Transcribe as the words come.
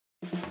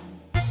How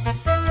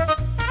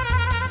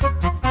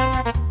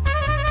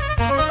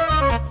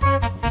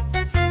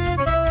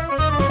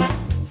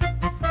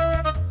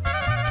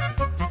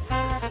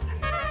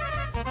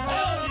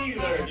old are you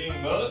there, June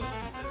Bug?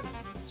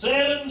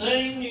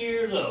 17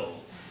 years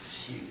old.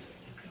 Shoot.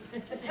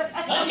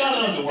 I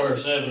got underwear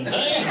 17.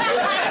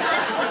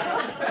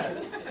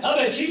 I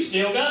bet you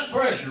still got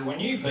pressure when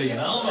you pee, and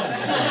I don't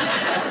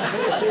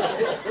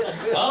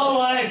know. All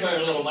life there,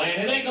 little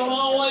man. It ain't gonna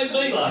always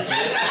be like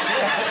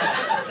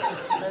that.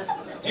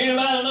 In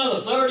about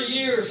another 30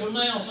 years from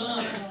now,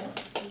 son,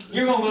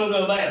 you're gonna go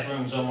to a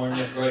bathroom somewhere in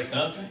this great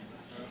country,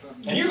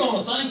 and you're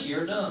gonna think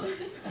you're done.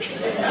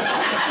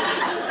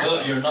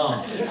 But you're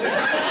not.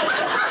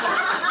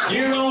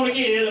 You're gonna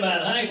get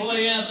about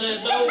halfway out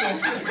that door,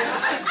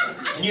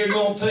 and you're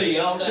gonna pee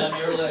all down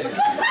your leg.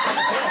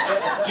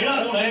 You're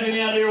not gonna have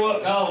any idea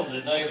what caused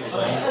it, neither,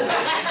 son.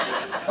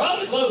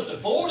 Probably close to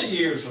 40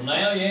 years from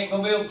now, you ain't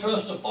gonna be able to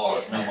trust a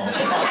fart no more.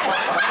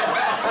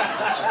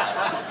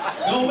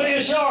 It's gonna be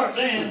a shark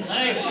then,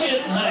 half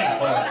shit and half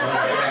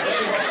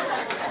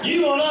fart.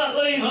 You will not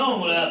leave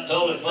home without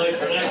toilet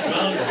paper and extra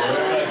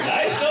underwear.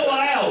 There's no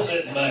owl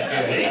sitting back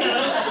here, he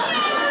knows.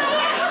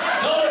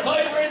 Toilet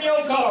paper in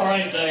your car,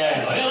 ain't they,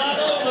 Al? Well, I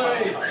know there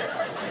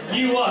ain't.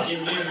 You watch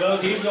him, Jim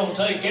Buck, he's gonna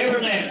take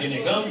every napkin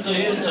that comes to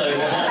his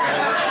table.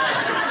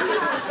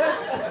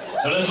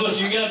 So that's what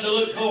you got to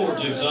look forward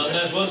to, son.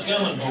 That's what's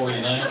coming for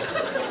you now.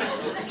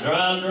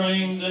 Dry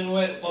dreams and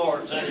wet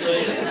farts, that's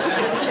it.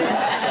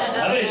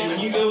 I bet you when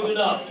you go to the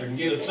doctor and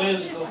get a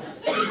physical,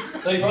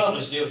 they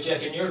probably still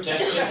checking your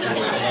temperature and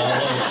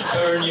all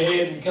turn your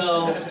head and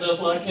cough and stuff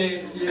like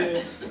that.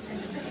 Yeah.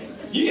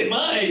 You get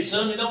my age,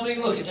 son, they don't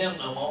even look at them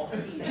no more.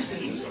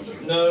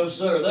 No,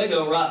 sir, they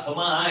go right for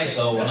my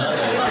eyesole when I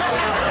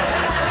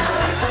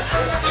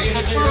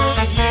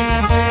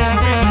do.